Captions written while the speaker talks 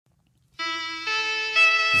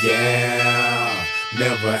Yeah,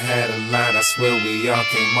 never had a lot, I swear we all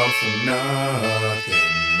came up from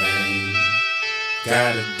nothing, man.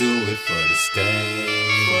 Gotta do it for the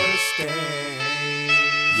stage.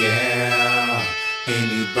 Yeah,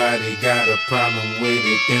 anybody got a problem with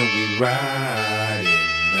it, then we ride it,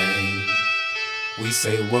 man. We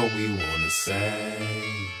say what we wanna say.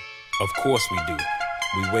 Of course we do.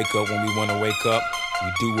 We wake up when we wanna wake up.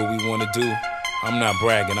 We do what we wanna do. I'm not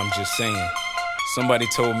bragging, I'm just saying. Somebody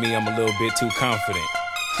told me I'm a little bit too confident.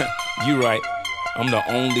 You right, I'm the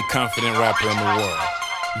only confident rapper in the world.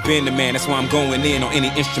 Been the man, that's why I'm going in on any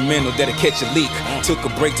instrumental that'll catch a leak. Took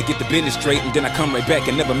a break to get the business straight, and then I come right back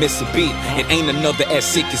and never miss a beat. And ain't another as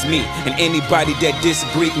sick as me. And anybody that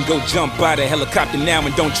disagree can go jump by the helicopter now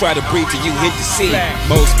and don't try to breathe till you hit the sea.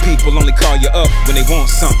 Most people only call you up when they want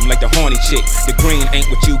something, like the horny chick. The green ain't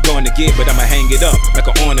what you going to get, but I'ma hang it up like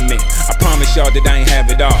an ornament. I promise y'all that I ain't have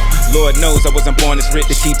it all. Lord knows I wasn't born this rich.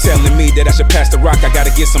 They keep telling me that I should pass the rock. I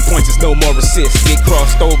gotta get some points, there's no more assists. Get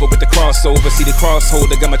crossed over with the crossover. See the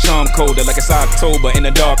crossholder, got my charm colder like it's October in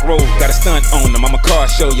a dark road. Got a stunt on them, I'm a car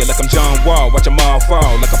show you like I'm John Wall. Watch them all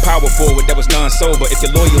fall like a power forward that was non-sober. If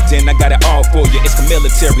you're loyal then I got it all for you. It's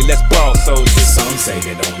military, let's ball soldiers. Some say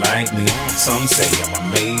they don't like me, some say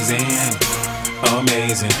I'm amazing.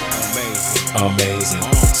 Amazing, amazing, amazing.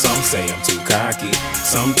 Some say I'm too cocky,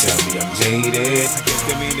 some tell me I'm jaded.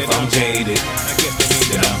 If I'm jaded,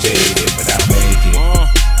 then I'm jaded, but I make it.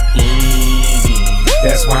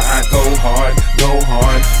 That's why I go hard, go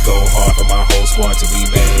hard, go hard for my whole squad till we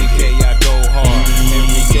make it. I go hard,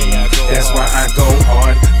 every day I go hard. That's why I go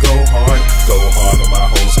hard, go hard, go hard for my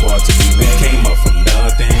whole squad till we make it. Came up from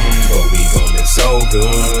nothing, but we gon' live so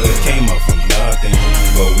good. Came up from nothing,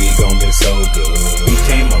 but we gon' live so good. We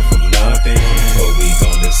came up from nothing, but we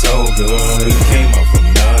gon' live so good. We came up from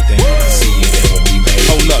nothing, see it and when we made it.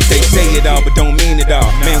 Hold up, they say it all but don't mean it all.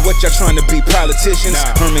 Man, what y'all trying to be, politicians?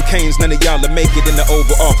 Herman Cain's, none of y'all will make it in the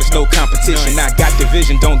Oval Office, no competition. I got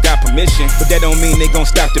division, don't got permission, but that don't mean they gon'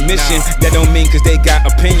 stop the mission. That don't mean cause they got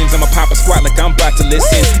opinions, I'ma pop a squat like I'm about to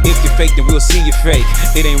listen. If you fake, then we'll see you fake.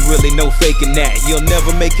 It ain't really no faking that. You'll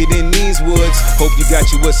never make it in these woods. Hope you got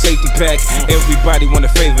you a safety pack. Everybody want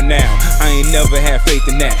a favor now. I ain't never had faith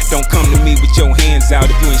in that. Don't come to me with your hands out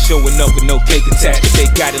if you ain't showing up with no cake attached. If they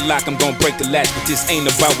got it locked, I'm gon' break the latch, but this ain't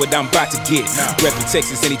about what I'm about to get. Reppin'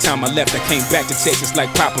 Texas, anytime I left, I came back to Texas like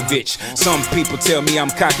Popovich. Some people tell me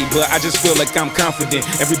I'm cocky, but I just feel like I'm confident.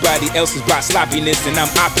 Everybody else is about sloppiness, and I'm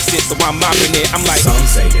opposite, so I'm mopping it. I'm like, some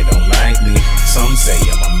say they don't like me, some say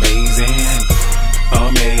I'm amazing.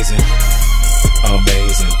 Amazing,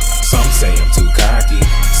 amazing. Some say I'm too cocky,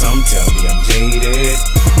 some tell me I'm jaded.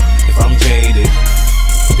 If I'm jaded,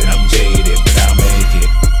 then I'm jaded, but I'll make it.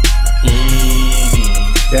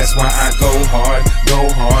 That's why I go hard, go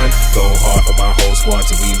hard, go hard for my whole squad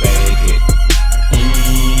till we make it.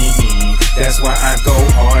 That's why I go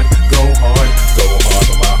hard, go hard, go hard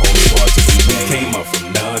for my whole squad till we make it. Came up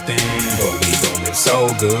from nothing, but we gon' live so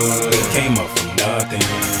good. Came up from nothing,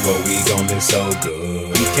 but we gon' live so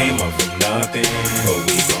good. We came up from nothing, but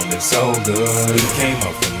we gon' live so good. We came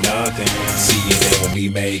up from nothing, see it there when we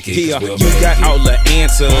make it. Yeah, we'll you got all the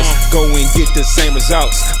answers, go and get the same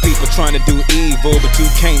results. People trying to do evil, but you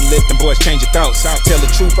can't let them boys change your thoughts. Tell the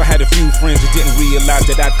truth, I had a few friends who didn't realize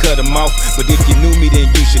that I cut them off. But if you knew me, then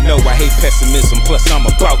you should know I hate pessimism, plus I'm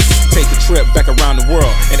about to take a trip back around the world.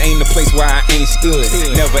 It ain't a place where I ain't stood.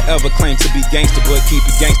 Never ever claim to be gangster, but keep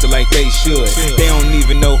it gangster like they should. They don't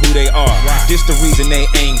even know who they are. Just the reason they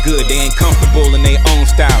ain't good, they ain't comfortable in their own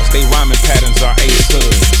styles. They rhyming patterns are ace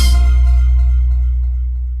hoods.